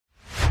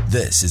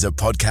This is a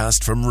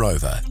podcast from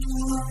Rover.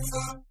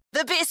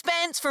 The best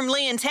bands from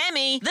Lee and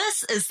Tammy.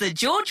 This is the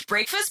George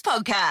Breakfast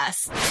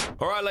Podcast.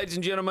 All right, ladies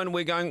and gentlemen,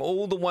 we're going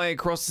all the way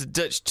across the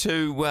ditch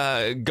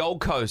to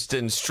Gold Coast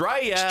in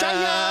Australia.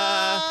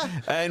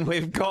 And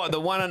we've got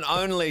the one and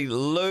only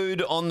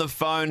Lude on the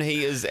phone.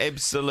 He is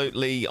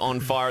absolutely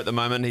on fire at the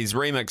moment. He's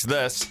remixed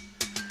this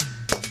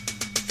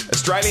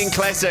Australian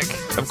classic,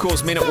 of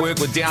course, Men at Work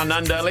with Down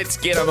Under. Let's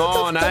get him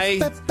on,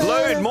 eh?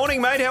 Lude,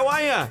 morning, mate. How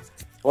are you?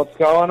 What's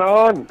going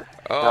on?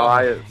 How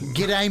are you?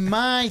 G'day,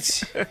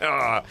 mate.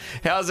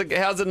 How's it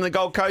in the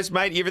Gold Coast,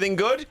 mate? Everything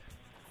good?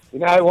 You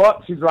know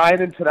what? It's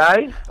raining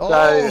today,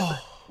 so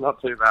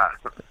not too bad.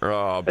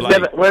 Oh,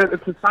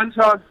 It's a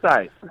sunshine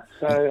state,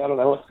 so I don't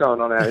know what's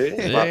going on out here.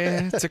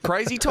 Yeah, it's a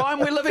crazy time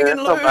we're living in,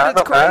 not Lude. bad, It's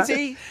not bad.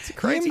 crazy. It's a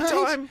crazy mate.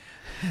 time.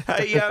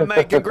 Hey,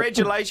 mate,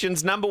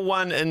 congratulations. Number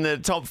one in the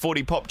top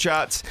 40 pop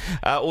charts.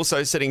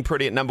 Also sitting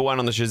pretty at number one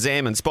on the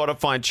Shazam and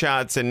Spotify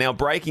charts, and now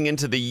breaking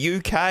into the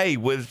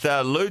UK with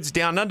Lude's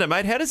Down Under,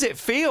 mate. How does it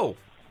feel?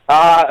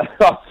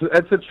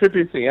 It's a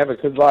trippy thing ever,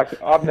 because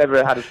I've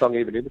never had a song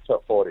even in the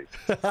top 40.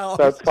 So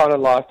it's kind of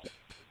like,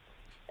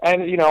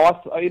 and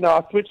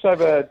I switched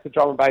over to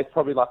drum and bass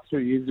probably 2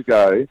 years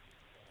ago,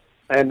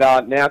 and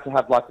now to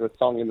have a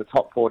song in the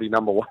top 40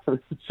 number one,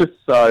 it's just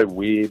so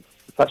weird.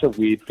 Such a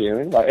weird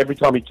feeling. Every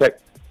time you check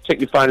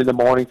your phone in the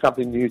morning,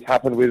 something new's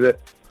happened with it.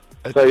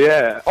 So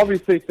yeah,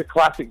 obviously it's a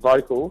classic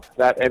vocal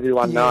that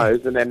everyone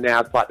knows, and then now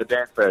it's the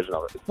dance version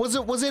of it.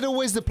 Was it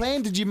always the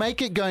plan? Did you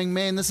make it going,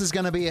 man, this is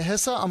going to be a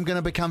hisser, I'm going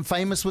to become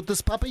famous with this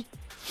puppy?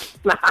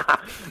 Nah,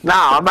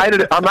 I made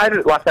it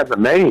as a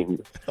meme.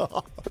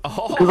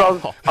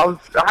 Because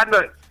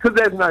because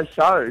there's no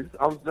shows.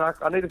 I was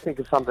I need to think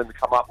of something to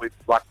come up with,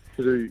 to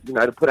do,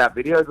 to put out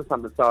videos or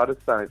something. So I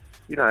just don't,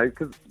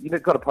 because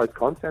you've got to post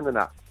content and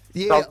that.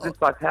 Yeah. So I was just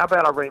how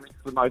about I remix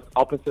the most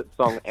opposite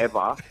song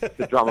ever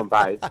to drum and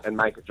bass and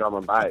make it drum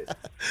and bass,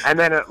 and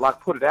then it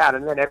put it out,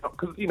 and then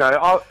because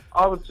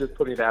I was just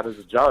putting it out as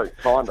a joke,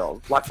 kind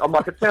of. I'm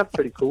it sounds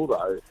pretty cool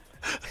though.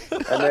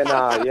 And then,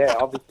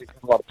 obviously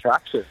a lot of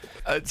traction.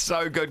 It's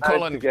so good, And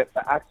Colin. to get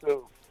the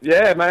actual,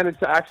 and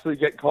to actually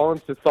get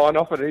Collins to sign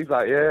off, and he's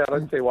like, I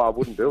don't see why I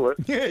wouldn't do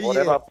it.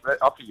 Whatever,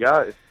 off you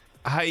go.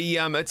 Hey,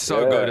 it's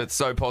so good. It's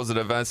so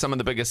positive. Some of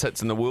the biggest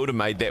hits in the world are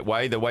made that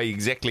way,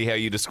 exactly how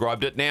you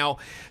described it. Now,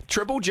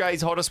 Triple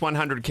J's Hottest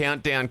 100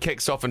 Countdown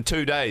kicks off in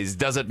 2 days,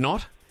 does it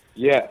not?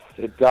 Yes,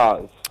 it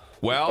does.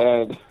 Well,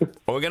 And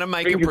we're going to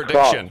make a fingers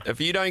prediction. crossed. If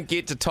you don't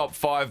get to top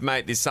 5,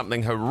 mate, there's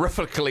something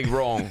horrifically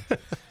wrong.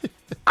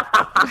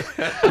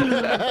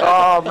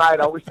 Oh, mate,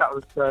 I wish that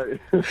was true.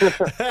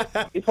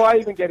 If I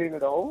even get in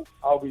at all,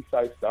 I'll be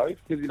so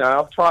stoked because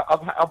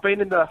I've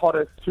been in the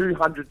hottest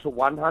 200 to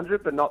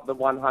 100, but not the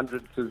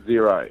 100 to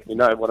 0. You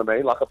know what I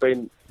mean? I've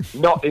been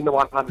not in the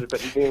 100,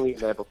 but nearly in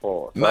there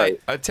before. So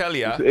Mate, I tell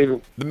you,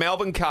 even- the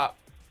Melbourne Cup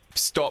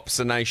stops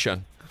the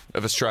nation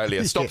of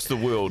Australia, stops the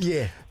world.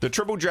 Yeah. The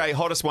Triple J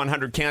Hottest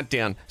 100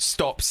 Countdown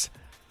stops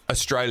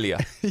Australia.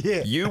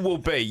 Yeah. You will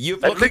be.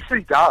 It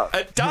literally does.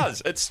 It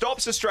does. It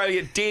stops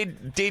Australia dead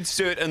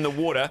cert in the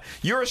water.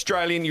 You're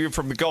Australian. You're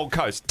from the Gold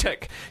Coast.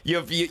 Tick.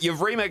 You've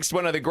remixed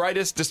one of the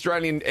greatest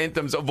Australian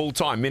anthems of all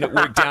time, Men at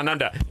Work Down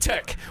Under.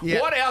 Tick. Yeah.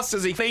 What else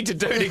does he need to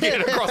do to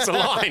get across the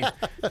line?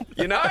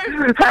 You know?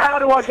 How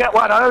do I get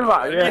one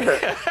over?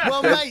 Yeah.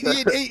 Well, mate,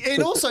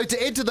 and also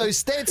to add to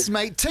those stats,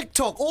 mate,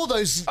 TikTok, all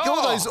those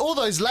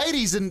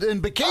ladies in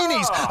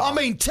bikinis. I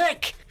mean,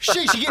 tick.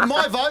 Sheesh, you get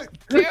my vote.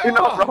 You're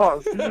not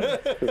wrong.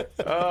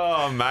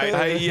 Oh, mate.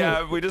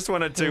 Hey, we just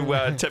wanted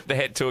to tip the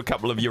hat to a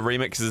couple of your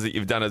remixes that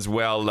you've done as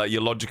well.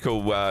 Your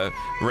Logical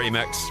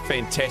remix,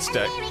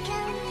 fantastic.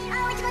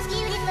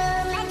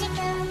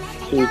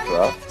 Cheers,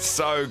 bro.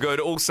 So good.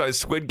 Also,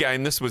 Squid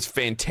Game, this was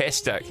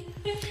fantastic.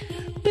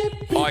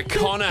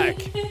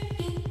 Iconic.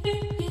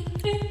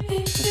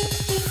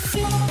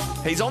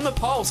 He's on the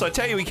pulse. I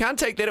tell you, we can't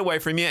take that away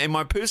from you. And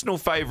my personal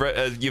favourite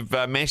is you've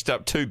mashed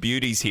up two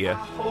beauties here.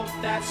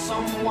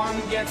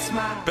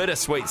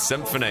 Bittersweet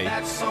Symphony.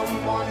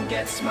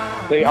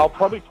 See, I'll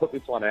probably put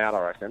this one out,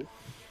 I reckon.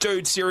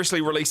 Dude,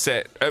 seriously, release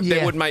that.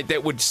 Yeah.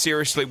 We'd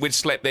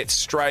slap that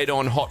straight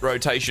on hot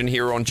rotation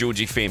here on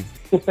Georgie Fem.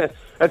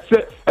 It's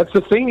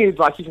the thing is,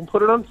 you can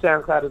put it on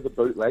SoundCloud as a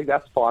bootleg,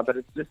 that's fine, but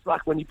it's just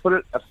when you put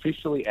it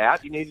officially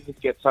out, you need to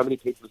just get so many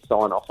people to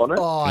sign off on it.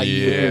 Oh,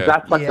 Yeah.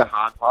 That's the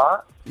hard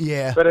part.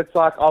 Yeah. But it's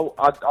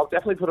I'll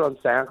definitely put it on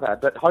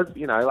SoundCloud, but hope,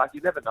 you never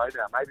know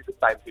now. Maybe the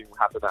same thing will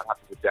happen that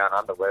happens with Down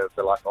Under, where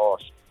they're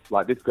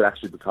this could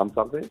actually become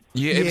something.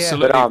 Yeah, Yeah.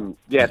 absolutely.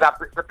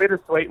 But the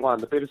bittersweet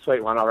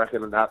one, I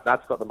reckon,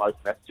 that's got the most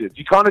messages.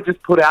 You kind of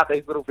just put out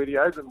these little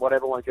videos, and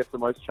whatever one gets the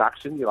most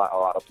traction, you're like,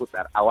 all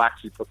right, I'll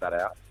actually put that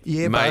out.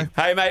 Yeah, Mate.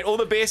 bro. Hey, mate, all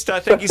the best.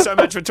 Thank you so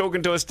much for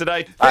talking to us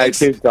today. Hey,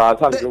 cheers, guys.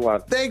 Have a good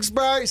one. Thanks,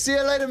 bro. See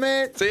you later,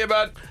 man. See you,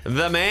 bud.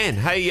 The man.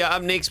 Hey,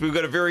 up next, we've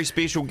got a very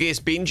special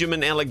guest,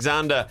 Benjamin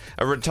Alexander,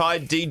 a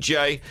retired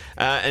DJ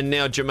and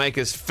now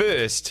Jamaica's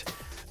first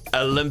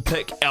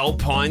Olympic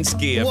alpine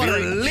skier. What a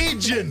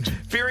legend.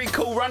 Very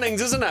Cool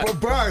Runnings, isn't it? Well,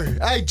 bro,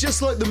 hey,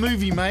 just like the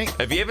movie, mate.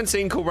 If you haven't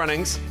seen Cool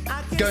Runnings,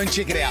 Go and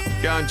check it out.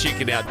 go and check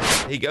it out.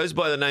 He goes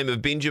by the name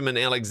of Benjamin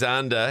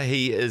Alexander.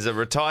 He is a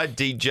retired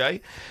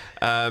DJ,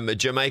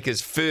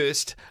 Jamaica's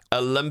first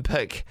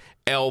Olympic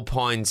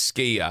alpine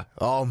skier.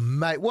 Oh,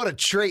 mate, what a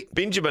treat.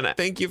 Benjamin,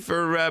 thank you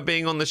for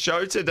being on the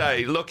show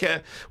today. Look,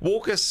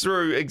 walk us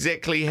through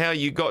exactly how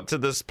you got to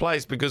this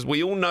place, because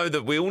we all know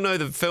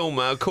the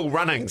film Cool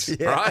Runnings,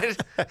 right?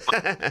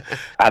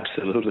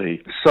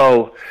 Absolutely.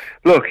 So,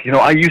 look,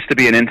 I used to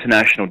be an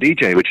international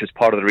DJ, which is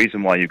part of the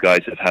reason why you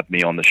guys have had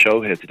me on the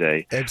show here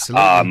today.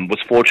 Absolutely.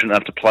 Was fortunate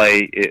enough to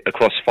play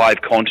across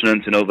 5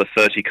 continents in over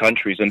 30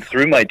 countries, and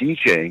through my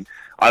DJing,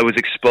 I was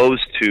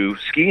exposed to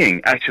skiing,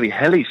 actually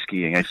heli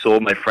skiing. I saw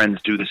my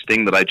friends do this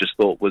thing that I just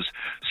thought was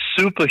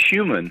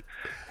superhuman.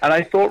 And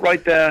I thought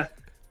right there,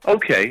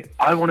 okay,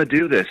 I want to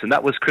do this. And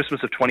that was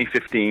Christmas of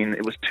 2015.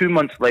 It was 2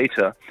 months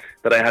later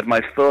that I had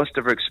my first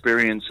ever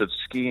experience of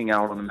skiing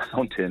out on the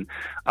mountain.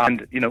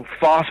 And,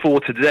 fast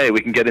forward to today,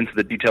 we can get into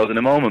the details in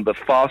a moment, but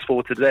fast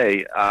forward to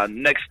today,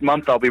 next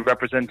month I'll be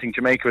representing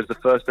Jamaica as the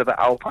first ever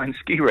alpine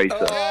ski racer.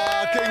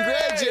 Oh,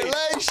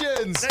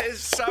 congratulations. That is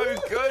so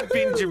good,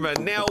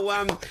 Benjamin. Now,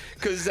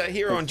 because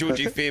here on George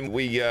FM,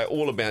 we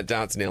all about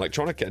dance and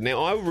electronica.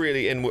 Now, I'm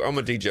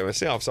a DJ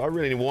myself, so I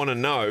really want to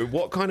know,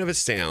 what kind of a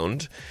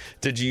sound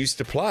did you used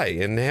to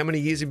play, and how many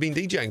years have you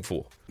been DJing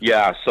for?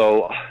 Yeah,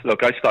 so,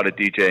 look, I started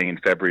DJing in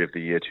February of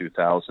the year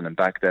 2000, and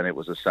back then it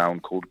was a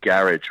sound called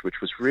garage, which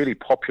was really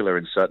popular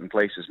in certain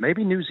places,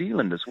 maybe New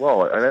Zealand as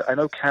well. I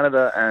know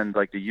Canada and,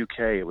 the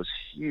UK, it was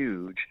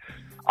huge.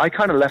 I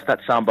kind of left that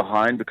sound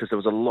behind because there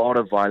was a lot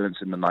of violence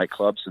in the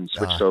nightclubs and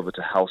switched over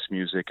to house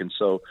music. And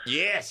so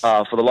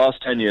for the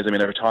last 10 years, I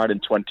retired in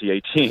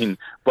 2018,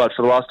 but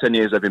for the last 10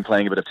 years, I've been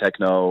playing a bit of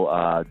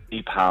techno,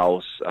 deep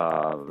house,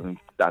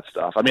 that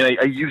stuff.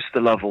 I used to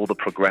love all the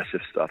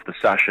progressive stuff, the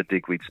Sasha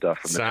Digweed stuff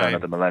from the turn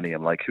of the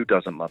millennium. Who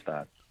doesn't love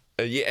that?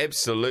 Yeah,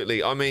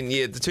 absolutely.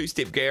 The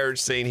two-step garage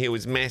scene here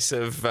was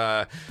massive.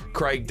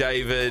 Craig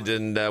David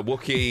and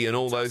Wookie and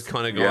all those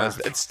kind of guys.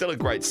 Yeah. It's still a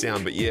great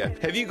sound, but yeah.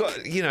 Have you got,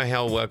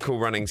 how Cool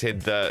Runnings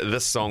had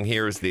this song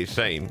here as their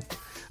theme?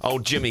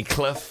 Old Jimmy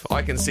Cliff,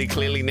 I Can See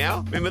Clearly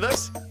Now. Remember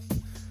this?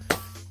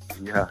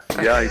 Yeah,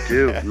 I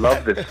do.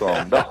 Love this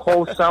song. The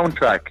whole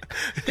soundtrack.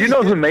 Do you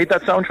know who made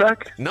that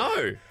soundtrack?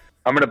 No.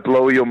 I'm going to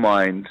blow your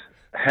mind.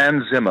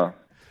 Hans Zimmer.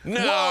 No.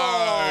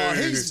 Whoa,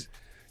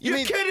 You're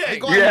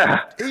kidding? Yeah.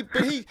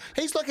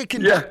 He's like a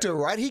conductor,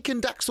 right? He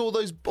conducts all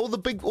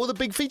the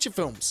big feature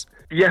films.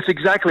 Yes,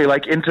 exactly,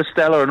 like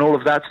Interstellar and all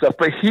of that stuff.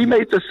 But he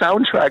made the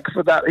soundtrack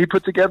for that. He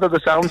put together the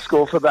sound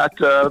score for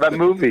that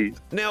movie.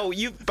 Now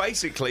you've got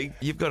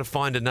to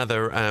find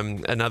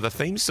another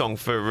theme song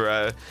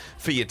for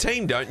your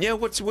team, don't you?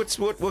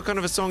 What kind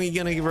of a song are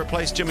you going to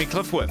replace Jimmy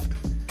Cliff with?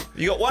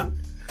 You got one?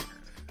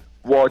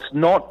 Well, it's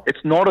not as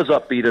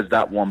upbeat as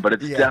that one, but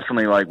it's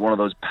definitely like one of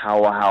those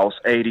powerhouse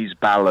 80s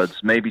ballads.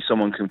 Maybe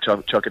someone can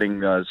chuck it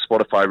in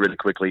Spotify really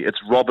quickly. It's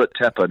Robert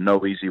Tepper,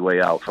 No Easy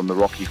Way Out, from the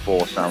Rocky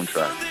IV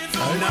soundtrack.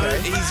 No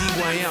Easy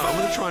Way Out. I'm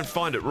going to try and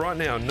find it right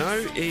now.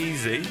 No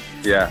Easy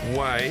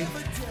Way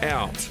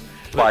Out.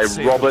 By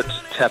Robert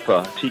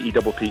Tepper,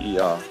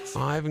 Tepper.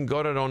 I haven't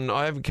got it on.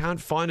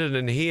 Can't find it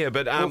in here,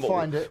 but we'll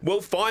find it.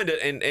 We'll find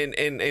it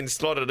and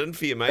slot it in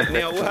for you, mate.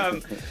 Now,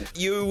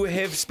 you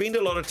have spent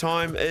a lot of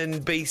time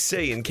in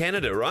BC, in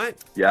Canada, right?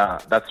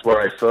 Yeah, that's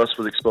where I first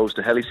was exposed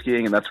to heli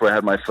skiing, and that's where I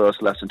had my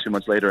first lesson 2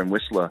 months later in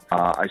Whistler.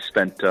 I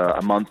spent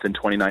a month in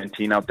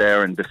 2019 out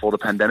there, and before the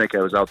pandemic,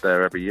 I was out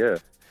there every year.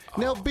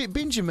 Now,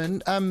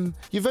 Benjamin,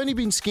 you've only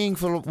been skiing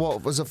for,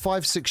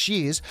 5-6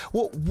 years.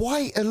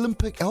 Why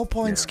Olympic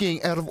alpine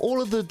skiing out of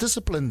all of the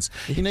disciplines?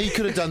 You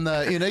could have done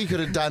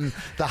the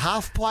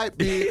half pipe,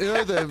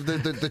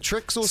 the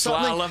tricks or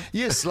something. Slalom.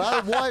 Yes,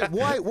 slalom.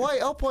 Why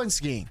alpine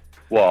skiing?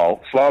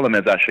 Well, slalom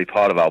is actually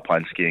part of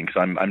alpine skiing because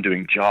I'm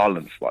doing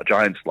giant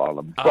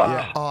slalom. But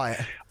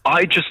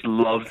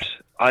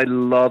I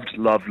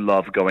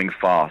loved going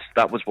fast.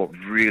 That was what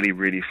really,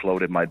 really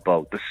floated my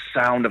boat. The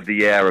sound of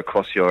the air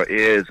across your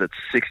ears at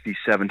 60,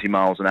 70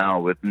 miles an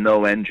hour with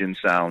no engine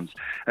sounds.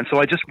 And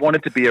so I just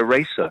wanted to be a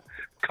racer.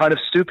 Kind of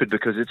stupid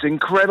because it's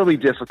incredibly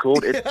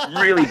difficult. It's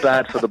really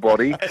bad for the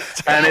body.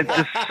 And it's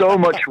just so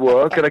much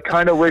work. And I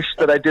kind of wish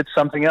that I did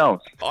something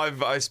else.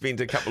 I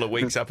spent a couple of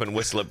weeks up in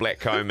Whistler,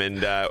 Blackcomb,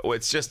 and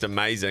it's just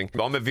amazing.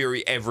 I'm a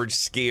very average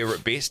skier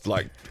at best,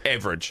 like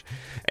average.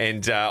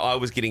 And I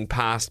was getting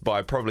passed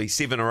by probably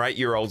 7 or 8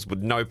 year olds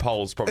with no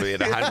poles, probably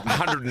at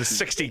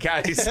 160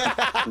 Ks.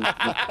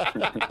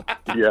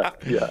 Yeah.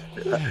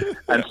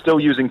 And still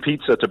using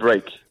pizza to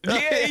brake.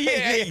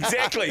 Yeah,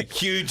 exactly.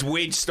 Huge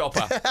wedge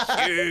stopper.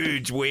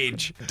 Huge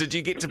wedge. Did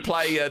you get to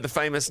play the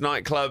famous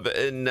nightclub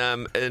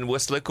in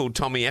Whistler called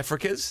Tommy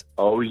Africa's?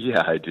 Oh,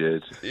 yeah, I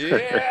did.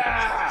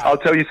 Yeah! I'll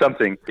tell you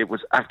something. It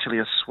was actually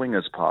a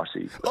swingers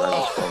party that I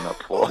was going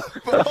up for.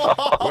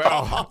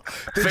 Well,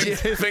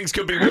 things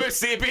could be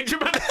worse there,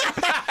 Benjamin.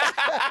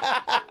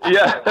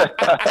 Yeah.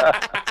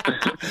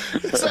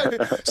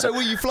 So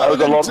were you That flown was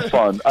a lot into- of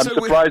fun. I'm so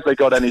surprised they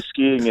got any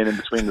skiing in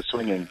between the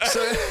swinging.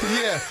 So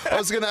yeah, I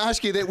was going to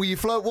ask you that. Were you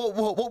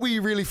what were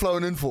you really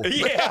flown in for?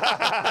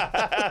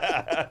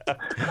 Yeah.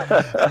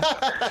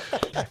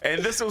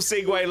 And this will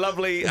segue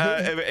lovely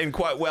and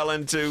quite well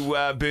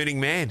into Burning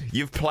Man.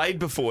 You've played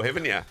before,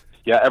 haven't you?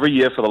 Yeah, every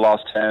year for the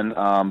last 10.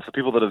 For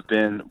people that have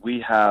been,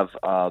 we have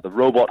the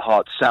Robot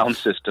Heart sound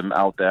system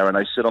out there, and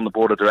I sit on the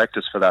board of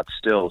directors for that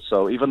still.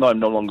 So even though I'm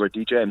no longer a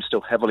DJ, I'm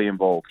still heavily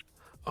involved.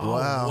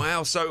 Oh,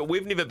 wow. So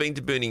we've never been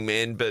to Burning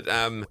Man, but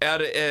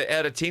out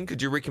of 10,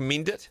 could you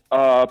recommend it?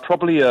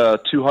 Probably a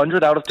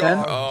 200 out of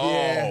 10. Oh,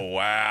 Yeah.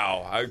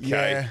 wow. Okay.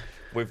 Yeah.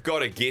 We've got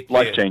to get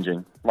there.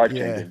 Life-changing.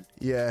 Life-changing.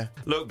 Yeah.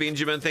 Look,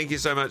 Benjamin, thank you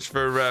so much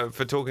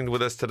for talking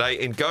with us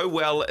today, and go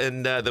well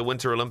in the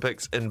Winter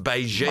Olympics in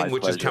Beijing, My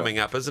which is pleasure. coming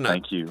up, isn't it?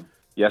 Thank you.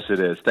 Yes, it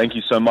is. Thank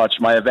you so much.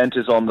 My event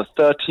is on the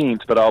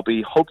 13th, but I'll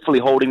be hopefully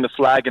holding the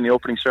flag in the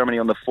opening ceremony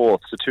on the 4th.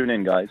 So tune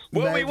in, guys.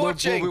 We'll be Mate,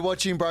 watching. We'll be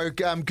watching, bro.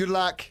 Good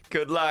luck.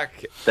 Good luck.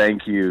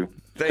 Thank you.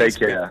 Thanks,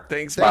 Take care.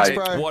 Thanks, Thanks, mate.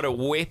 bro. What a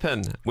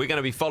weapon. We're going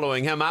to be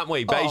following him, aren't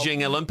we?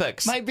 Beijing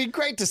Olympics. Mate, be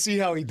great to see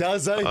how he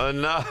does, eh? I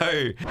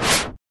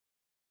know.